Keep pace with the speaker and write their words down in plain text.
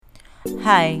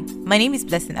Hi, my name is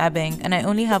Blessing Abeng, and I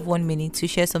only have 1 minute to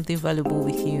share something valuable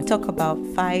with you. Talk about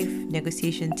 5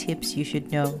 negotiation tips you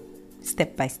should know,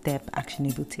 step by step,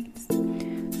 actionable tips.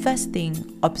 First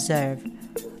thing, observe.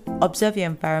 Observe your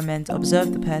environment,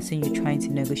 observe the person you're trying to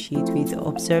negotiate with,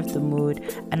 observe the mood,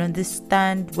 and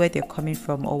understand where they're coming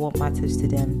from or what matters to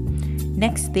them.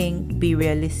 Next thing, be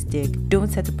realistic. Don't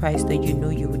set a price that you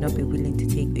know you will not be willing to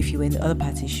take if you were in the other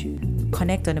party's shoe.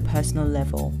 Connect on a personal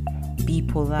level. Be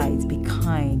polite, be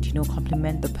kind,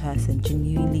 compliment the person,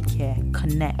 genuinely care,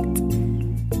 connect.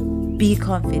 Be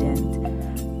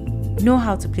confident. Know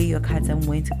how to play your cards and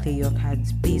when to play your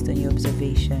cards based on your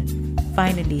observation.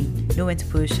 Finally, know when to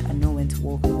push and know when to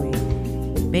walk away.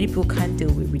 Many people can't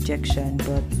deal with rejection,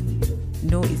 but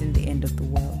no isn't the end of the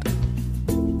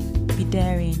world. Be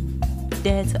daring.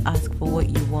 Dare to ask for what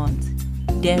you want.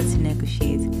 Dare to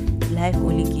negotiate. Life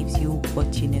only gives you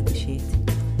what you negotiate.